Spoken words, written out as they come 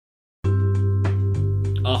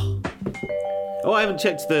Oh, I haven't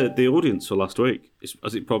checked the audience for last week.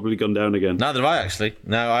 Has it probably gone down again? Neither have I, actually.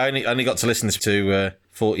 No, I only got to listen to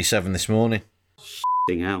 47 this morning.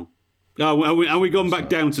 F***ing hell. Oh, are we gone back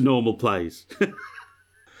down to normal plays?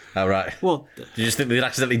 Oh, right. What? Do you just think they'd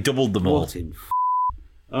accidentally doubled them all? What in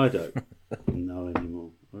I don't know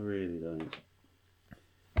anymore. I really don't.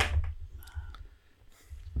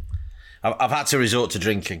 I've had to resort to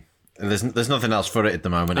drinking. There's nothing else for it at the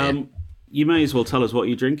moment. Here. You may as well tell us what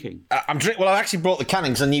you're drinking. Well, I actually brought the can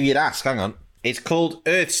because I knew you'd ask. Hang on. It's called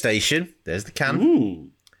Earth Station. There's the can.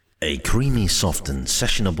 Ooh. A creamy, softened,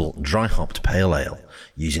 sessionable, dry-hopped pale ale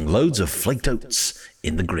using loads of flaked oats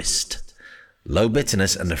in the grist. Low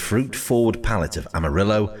bitterness and a fruit-forward palate of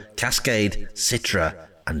Amarillo, Cascade, Citra,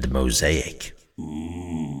 and Mosaic.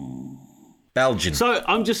 Belgian. So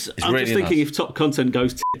I'm just thinking, nice. if top content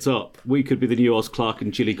goes tits up, we could be the new Oz Clarke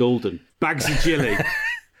and Jilly Goulden. Bagsy Jilly.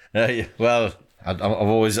 Well, I've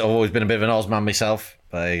always been a bit of an Oz man myself.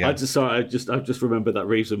 There you go. I've just remembered that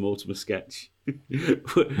Reeves and Mortimer sketch.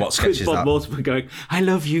 What sketch is Bob that? Mortimer going, "I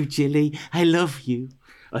love you, Jilly. I love you."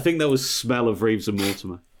 I think that was Smell of Reeves and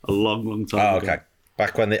Mortimer a long, long time ago. Okay.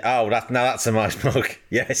 Back when that's a nice mug.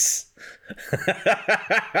 Yes.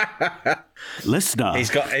 Listener. He's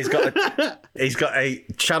got a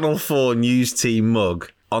Channel 4 news team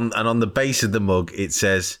mug and on the base of the mug it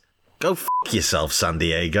says, "Go f*** yourself, San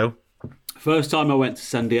Diego." First time I went to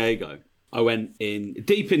San Diego, I went in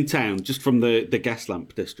deep in town, just from the gas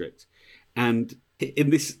lamp district. And in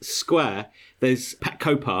this square, there's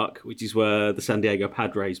Petco Park, which is where the San Diego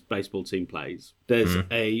Padres baseball team plays. There's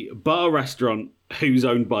a bar restaurant who's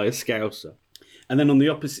owned by a Scouser. And then on the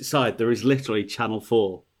opposite side, there is literally Channel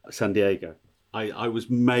 4 San Diego. I was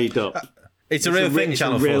made up. It's a real thing,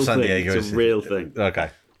 Channel 4 San Diego. It's a real thing.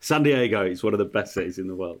 Okay. San Diego is one of the best cities in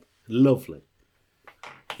the world. Lovely.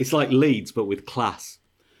 It's like Leeds, but with class.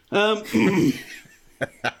 And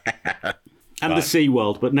the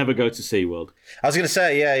SeaWorld, but never go to SeaWorld. I was going to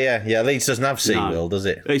say, yeah. Leeds doesn't have SeaWorld, does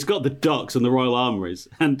it? It's got the docks and the Royal Armouries.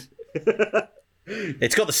 And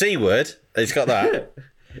it's got the C word. It's got that.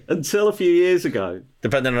 until a few years ago.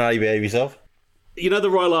 Depending on how you behave yourself. You know the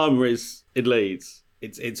Royal Armouries in Leeds?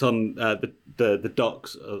 It's on the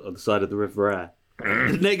docks on the side of the River Aire.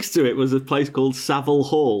 Next to it was a place called Savile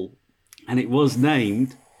Hall. And it was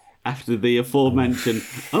named after the aforementioned...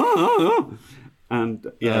 And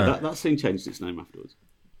that soon changed its name afterwards.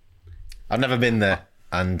 I've never been there,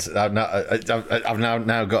 and I've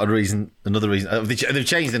now got another reason. They've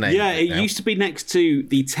changed the name. Yeah, it now. used to be next to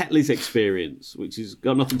the Tetley's Experience, which has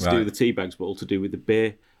got nothing to do with the tea bags, but all to do with the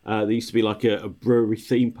beer. There used to be like a brewery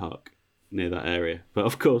theme park near that area, but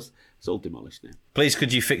of course it's all demolished now. Please,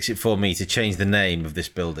 could you fix it for me to change the name of this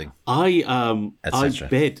building? I cetera.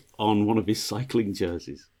 bid on one of his cycling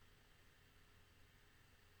jerseys.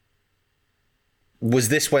 Was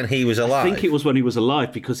this when he was alive? I think it was when he was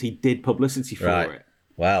alive because he did publicity for it.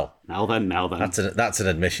 Well, now then. That's an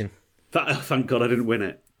admission. Thank God I didn't win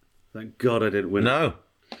it. Thank God I didn't win it. No.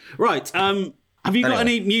 Right. Have you got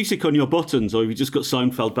any music on your buttons, or have you just got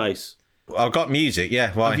Seinfeld bass? I've got music.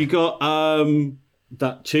 Yeah. Why? Have you got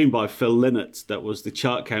that tune by Phil Lynott that was the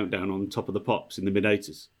chart countdown on Top of the Pops in the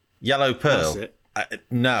mid-80s? Yellow Pearl. That's it.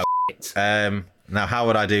 No. Now, how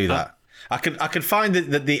would I do that? I could find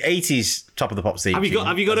the 80s Top of the Pops theme. Have you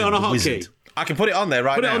got it on a hotkey? I can put it on there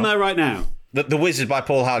right now. Put it on there right now. The Wizard by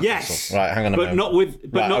Paul Hardcastle. Yes. Right, hang on a but moment. not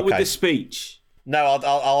with the speech. No,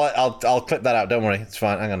 I'll clip that out. Don't worry, it's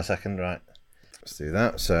fine. Hang on a second. Right, let's do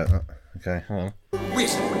that. So, okay, hang on.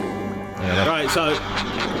 Right, so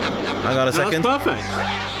hang on a second. That's perfect.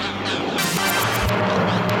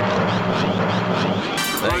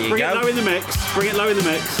 There you Bring go. it low in the mix. Bring it low in the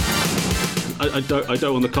mix. I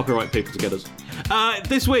don't want the copyright people to get us.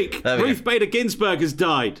 This week, Ruth Bader Ginsburg has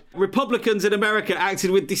died. Republicans in America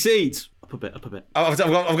acted with deceit. Up a bit. Oh, I've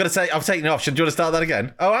got to say, I've taken it off. Do you want to start that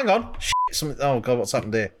again? Oh, hang on. Oh, God, what's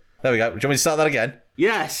happened here? There we go. Do you want me to start that again?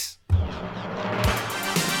 Yes.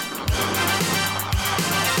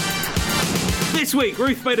 This week,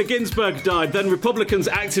 Ruth Bader Ginsburg died, then Republicans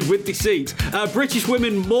acted with deceit. British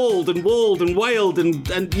women mauled and walled and wailed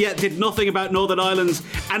and yet did nothing about Northern Ireland's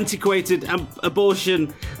antiquated abortion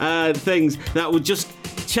things that were just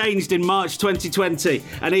changed in March 2020.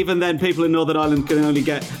 And even then, people in Northern Ireland can only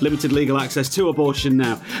get limited legal access to abortion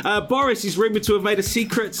now. Boris is rumoured to have made a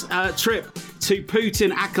secret trip to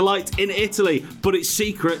Putin acolyte in Italy, but it's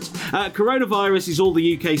secret. Coronavirus is all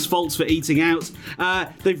the UK's faults for eating out.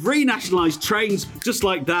 They've renationalised trains just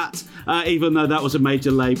like that, even though that was a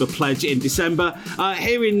major Labour pledge in December.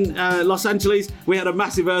 Here in Los Angeles, we had a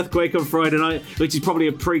massive earthquake on Friday night, which is probably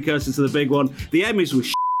a precursor to the big one. The Emmys were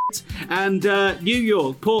and New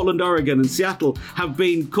York, Portland, Oregon, and Seattle have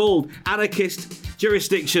been called anarchist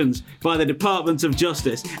jurisdictions by the Department of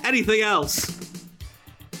Justice. Anything else?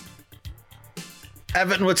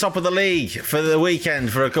 Everton were top of the league for the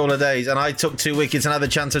weekend for a couple of days, and I took 2 wickets and had the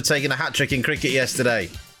chance of taking a hat-trick in cricket yesterday.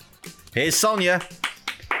 Here's Sonia.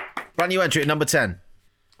 Brand new entry at number 10.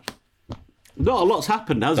 Not a lot's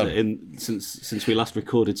happened, has it, since we last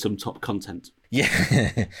recorded some top content?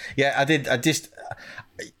 Yeah, yeah, I did. I just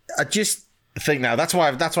think now that's why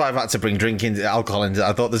I've had to bring alcohol into.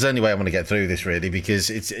 I thought there's only way I'm going to get through this really, because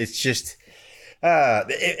it's just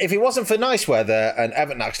if it wasn't for nice weather and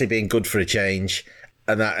Everton actually being good for a change,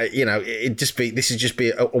 and that this would just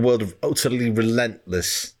be a world of utterly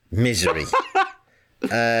relentless misery.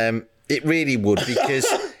 It really would, because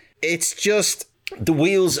it's just the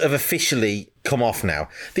wheels have officially come off now.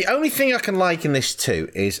 The only thing I can liken this to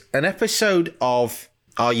is an episode of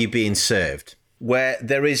Are You Being Served, where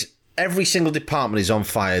there is every single department is on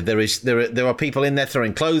fire. There are people in there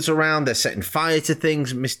throwing clothes around. They're setting fire to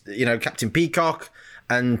things. Captain Peacock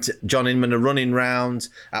and John Inman are running round,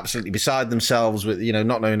 absolutely beside themselves with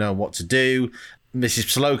not knowing what to do. Mrs.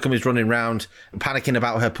 Slocum is running around, panicking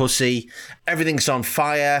about her pussy. Everything's on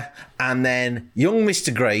fire, and then young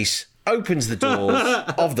Mr. Grace opens the doors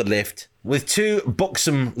of the lift with two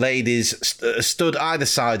buxom ladies stood either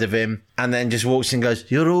side of him, and then just walks in and goes,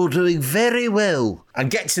 "You're all doing very well,"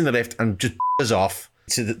 and gets in the lift and just off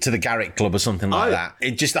to the Garrick Club or something like that.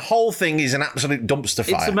 It just, the whole thing is an absolute dumpster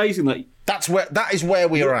fire. It's amazing that is where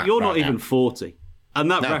we are at. You're not even 40,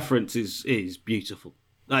 and that reference is beautiful.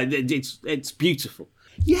 It's beautiful.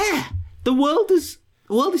 Yeah, the world is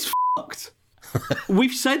fucked.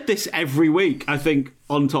 We've said this every week, I think,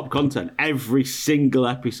 on Top Content, every single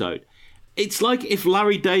episode. It's like if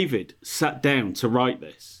Larry David sat down to write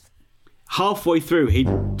this. Halfway through,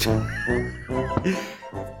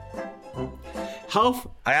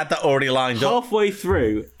 I had that already lined up. Halfway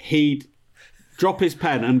through, he'd drop his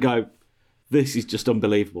pen and go, "This is just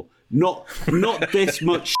unbelievable. Not this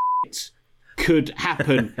much shit could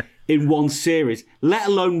happen in one series, let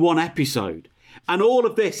alone one episode. And all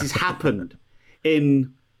of this has happened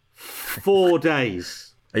in 4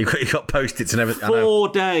 days." You got post-its and everything. 4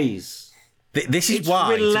 days. This is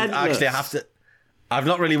why. Relentless. Actually, I've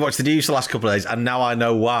not really watched the news the last couple of days, and now I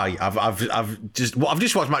know why. I've just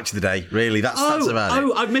watched Match of the Day. Really, that's about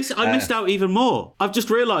it. I missed out even more. I've just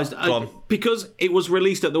realised because it was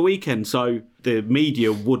released at the weekend, so the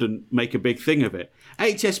media wouldn't make a big thing of it.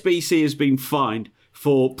 HSBC has been fined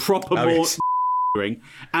for proper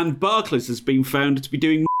and Barclays has been found to be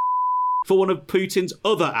doing for one of Putin's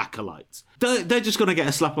other acolytes. They're just going to get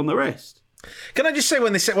a slap on the wrist. Can I just say,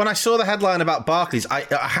 when I saw the headline about Barclays, I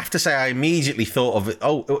have to say I immediately thought of it.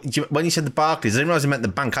 Oh, when you said the Barclays, I didn't realise they meant the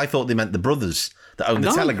bank. I thought they meant the brothers that own the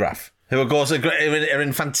Telegraph, who of course are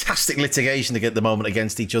in fantastic litigation at the moment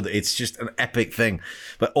against each other. It's just an epic thing.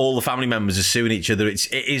 But all the family members are suing each other.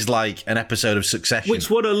 It is like an episode of Succession, which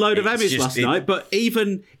won a load of Emmys last night. But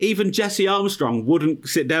even Jesse Armstrong wouldn't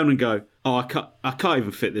sit down and go, "Oh, I can't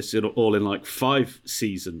even fit this all in like 5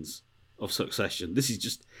 seasons of Succession. This is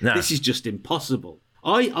just impossible."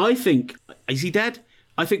 I think, is he dead?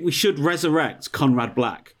 I think we should resurrect Conrad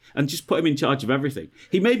Black and just put him in charge of everything.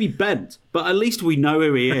 He may be bent, but at least we know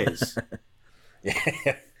who he is.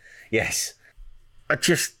 Yes. How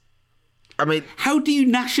do you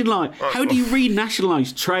nationalise? How do you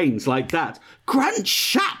renationalise trains like that? Grant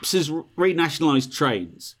Shapps has renationalised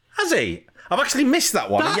trains. Has he? I've actually missed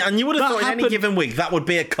that one, and you would have thought in any given week that would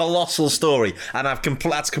be a colossal story, and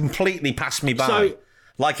that's completely passed me by,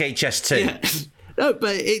 like HS2. Yeah. No,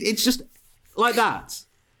 but it's just like that.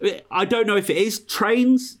 I don't know if it is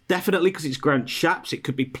trains, definitely, because it's Grant Shapps. It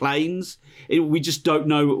could be planes. We just don't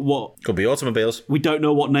know what... Could be automobiles. We don't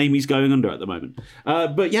know what name he's going under at the moment.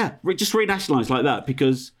 But yeah, just renationalise like that,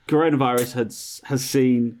 because coronavirus has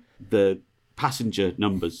seen the passenger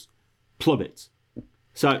numbers plummet.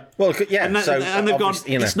 So, and they've gone,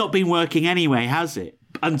 it's not been working anyway, has it?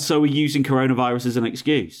 And so we're using coronavirus as an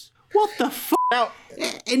excuse. What the fuck? Now,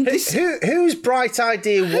 whose bright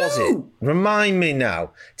idea was it? Remind me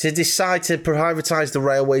now, to decide to privatise the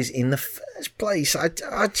railways in the first place. I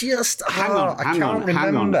can't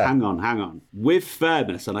remember. Hang on. With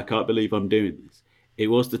fairness, and I can't believe I'm doing this, it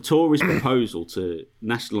was the Tories' proposal to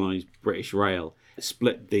nationalise British Rail,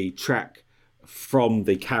 split the track from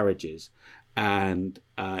the carriages, and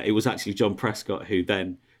it was actually John Prescott who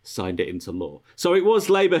then signed it into law. So it was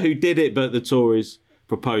Labour who did it, but the Tories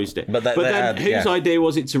proposed it. But then whose idea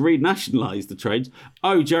was it to renationalise the trains?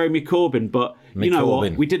 Oh, Jeremy Corbyn. But you know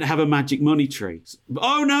what? We didn't have a magic money tree.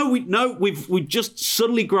 Oh no, we've just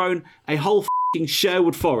suddenly grown a whole fucking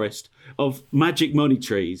Sherwood Forest of magic money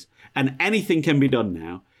trees, and anything can be done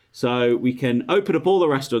now. So we can open up all the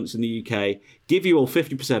restaurants in the UK, give you all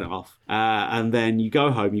 50% off, and then you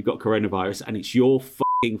go home, you've got coronavirus, and it's your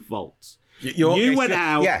fucking fault. You went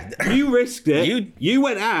out, you risked it, you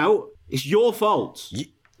went out, it's your fault.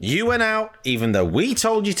 You went out, even though we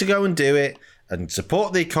told you to go and do it and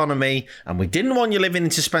support the economy, and we didn't want you living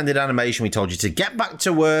in suspended animation. We told you to get back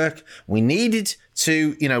to work. We needed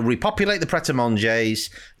to, repopulate the Pret-a-Manger's,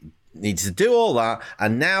 needed to do all that,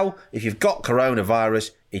 and now, if you've got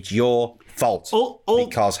coronavirus, it's your fault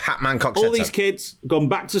because Hatman Cock said all these kids gone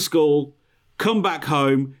back to school, come back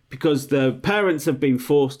home because their parents have been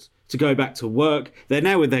forced to go back to work. They're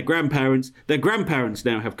now with their grandparents. Their grandparents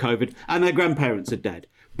now have COVID, and their grandparents are dead.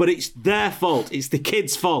 But it's their fault. It's the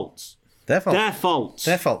kids' fault. Their fault. Their fault.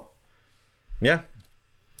 Their fault. Yeah,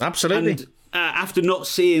 absolutely. And after not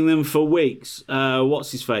seeing them for weeks,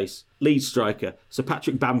 what's his face? Leeds striker Sir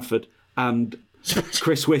Patrick Bamford and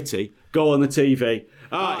Chris Whitty go on the TV.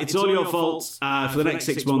 It's all your fault. For the next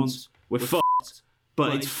 6 months, we're fucked.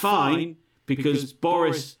 But it's fine because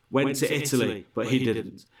Boris went to Italy, but he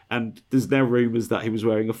didn't. And there's now rumours that he was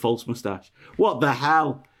wearing a false moustache. What the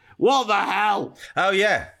hell? What the hell? Oh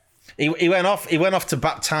yeah, he went off. He went off to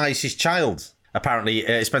baptise his child. Apparently,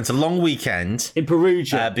 he spent a long weekend in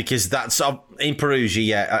Perugia because that's in Perugia.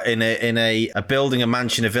 Yeah, in a building, a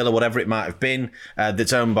mansion, a villa, whatever it might have been,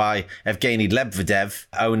 that's owned by Evgeny Lebedev,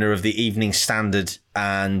 owner of the Evening Standard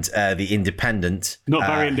and the Independent. Not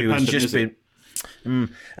very independent, who has just been.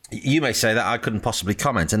 You may say that I couldn't possibly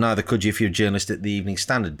comment, and neither could you if you're a journalist at the Evening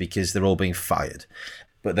Standard, because they're all being fired.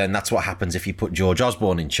 But then that's what happens if you put George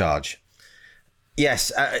Osborne in charge.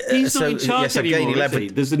 Yes, he's not in charge anymore. Is he?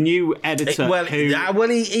 There's a new editor.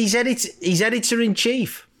 He's editor in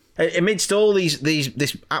chief. Amidst all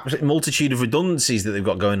this absolute multitude of redundancies that they've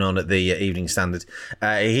got going on at the Evening Standard,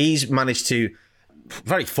 he's managed to,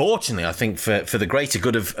 very fortunately, I think, for the greater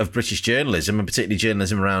good of British journalism, and particularly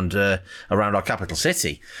journalism around our capital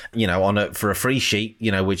city, for a free sheet,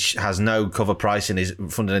 which has no cover price and is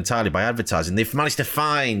funded entirely by advertising. They've managed to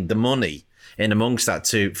find the money in amongst that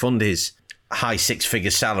to fund his high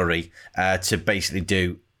six-figure salary to basically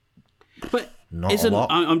do. But not a lot.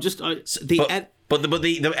 But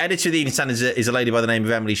the editor of the Evening Standard is a lady by the name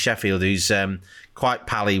of Emily Sheffield, who's quite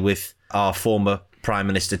pally with our former Prime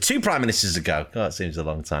Minister, 2 Prime Ministers ago. God, that seems a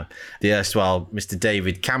long time. The erstwhile Mr.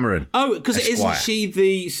 David Cameron. Oh, because isn't she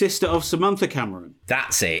the sister of Samantha Cameron?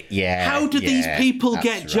 That's it, yeah. How do these people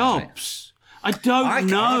get jobs? I don't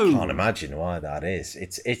know. I can't imagine why that is.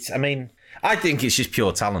 It's. I mean, I think it's just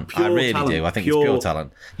pure talent. I really do. I think it's pure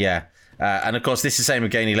talent. Yeah. And of course, this is the same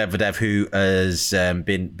with Evgeny Lebedev, who has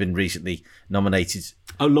been recently nominated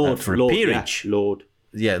for a peerage.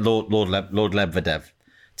 Yeah, Lord Lebedev.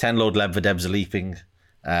 10 Lord Lebedevs are leaping.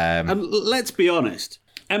 And let's be honest,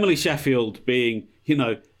 Emily Sheffield being,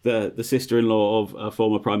 the sister-in-law of a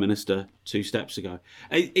former Prime Minister 2 steps ago,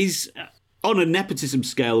 is on a nepotism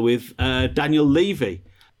scale with Daniel Levy,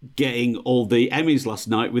 getting all the Emmys last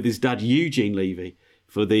night with his dad Eugene Levy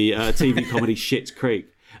for the TV comedy Schitt's Creek.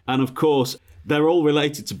 And of course, they're all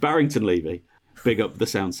related to Barrington Levy. Big up the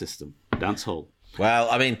sound system, dance hall. Well,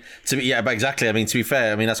 I mean, exactly. I mean, to be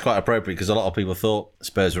fair, that's quite appropriate because a lot of people thought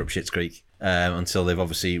Spurs were up Schitt's Creek until they've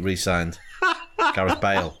obviously re-signed Gareth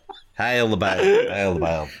Bale. Hail the Bale. Hail the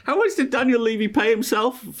Bale. How much did Daniel Levy pay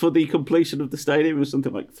himself for the completion of the stadium? It was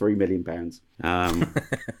something like £3 million.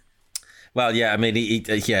 Well, yeah, I mean,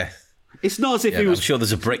 yeah. It's not as if he was. I'm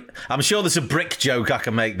sure there's a brick joke I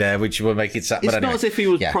can make there, which will make it. It's not as if he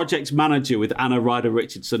was project manager with Anna Ryder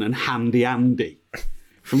Richardson and Handy Andy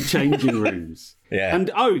from Changing Rooms. Yeah.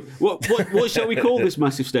 And what shall we call this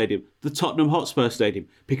massive stadium? The Tottenham Hotspur Stadium,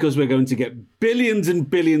 because we're going to get billions and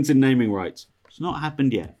billions in naming rights. It's not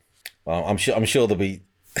happened yet. Well, I'm sure there'll be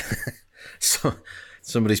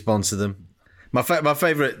somebody sponsor them. My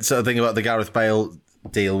favourite sort of thing about the Gareth Bale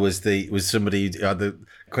deal was somebody who had the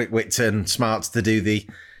quick wit and smarts to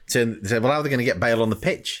say, well, how are they going to get Bale on the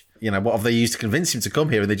pitch? What have they used to convince him to come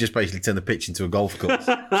here? And they just basically turn the pitch into a golf course.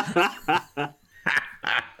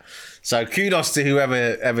 So kudos to whoever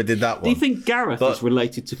ever did that one. Do you think Gareth is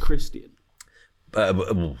related to Christian?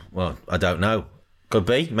 Well, I don't know. Could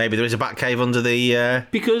be. Maybe there is a bat cave under the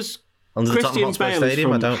because under Christian the Tottenham Bale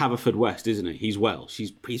Stadium. Is from Haverford Isn't he? He's Welsh.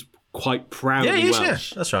 He's quite proudly Welsh.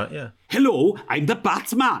 Yeah, that's right. Yeah. Hello, I'm the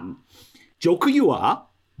Batman. Joker, you are.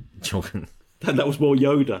 Joking. That was more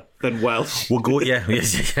Yoda than Welsh. We'll go. Yeah.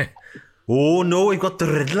 Oh no, we've got the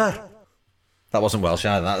Riddler. That wasn't Welsh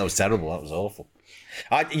either. That was terrible. That was awful.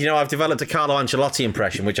 I've developed a Carlo Ancelotti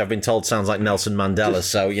impression, which I've been told sounds like Nelson Mandela.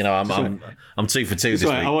 So, I'm 2 for 2 this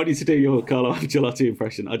week. I want you to do your Carlo Ancelotti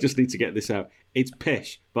impression. I just need to get this out. It's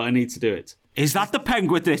pish, but I need to do it. Is that the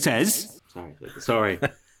penguin it is? Sorry.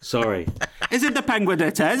 Is it the penguin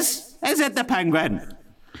it is? Is it the penguin?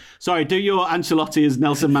 Sorry, do your Ancelotti as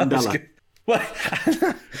Nelson Mandela.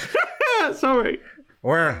 Sorry.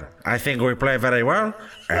 Well, I think we play very well.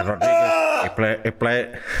 Rodriguez,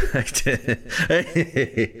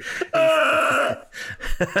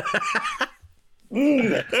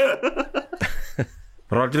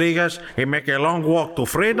 Rodriguez, he make a long walk to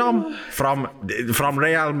freedom from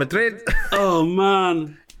Real Madrid. Oh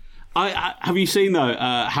man, I have you seen though?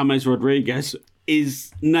 James Rodriguez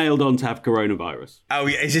is nailed on to have coronavirus. Oh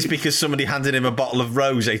yeah, is this because somebody handed him a bottle of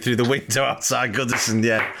rosé through the window outside Goodison?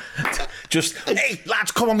 Yeah. Just, hey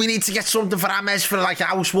lads, come on, we need to get something for James for like a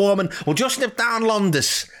housewarming. We'll just nip down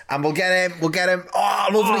Londis and we'll get him. Oh,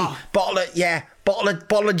 lovely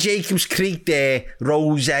bottle of Jacob's Creek there,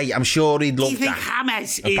 rosé. I'm sure he'd love that. Do you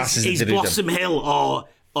think James is Blossom Hill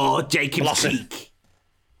or Jacob's Creek?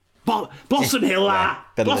 Blossom Hill,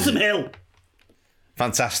 Blossom Hill.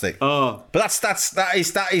 Fantastic. Oh, but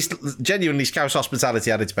that is genuinely Scouse hospitality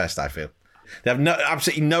at its best. I feel they have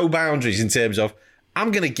absolutely no boundaries in terms of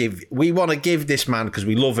we want to give this man, because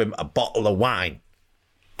we love him, a bottle of wine.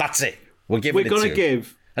 That's it. We're going to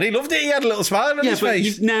give. And he loved it. He had a little smile on his face.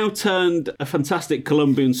 You've now turned a fantastic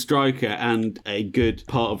Colombian striker and a good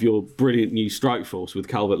part of your brilliant new strike force with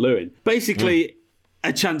Calvert-Lewin. Basically,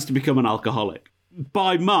 a chance to become an alcoholic.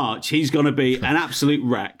 By March, he's going to be an absolute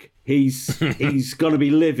wreck. He's going to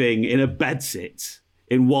be living in a bedsit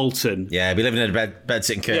in Walton. Yeah, he'll be living in a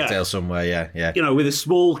bedsit in Kirkdale somewhere, yeah. With a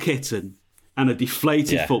small kitten and a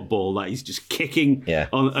deflated football that he's just kicking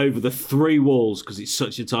over the 3 walls because it's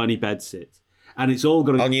such a tiny bedsit. And it's all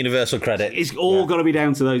going to... On universal credit. It's all going to be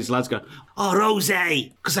down to those lads going, oh,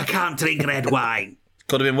 rosé, because I can't drink red wine.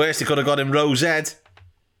 Could have been worse. They could have got him rosé.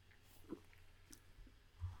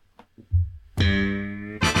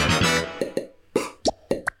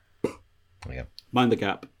 Mind the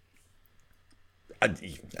gap. I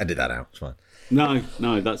did that out. It's fine. No,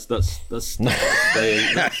 that's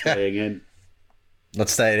staying in. Not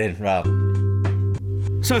staying in, right.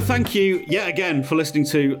 So thank you yet again for listening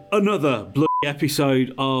to another bloody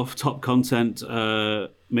episode of Top Content.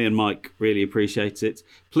 Me and Mike really appreciate it.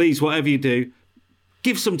 Please, whatever you do,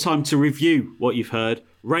 give some time to review what you've heard,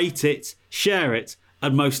 rate it, share it,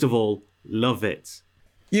 and most of all, love it.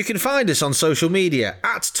 You can find us on social media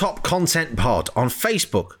at Top Content Pod on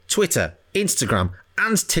Facebook, Twitter, Instagram,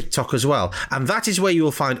 and TikTok as well. And that is where you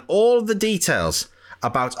will find all of the details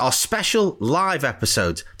about our special live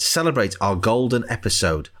episode to celebrate our golden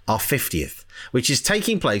episode, our 50th, which is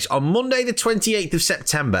taking place on Monday the 28th of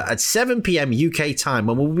September at 7 p.m. UK time,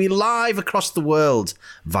 when we'll be live across the world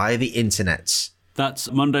via the internets. That's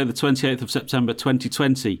Monday the 28th of September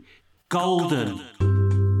 2020. Golden.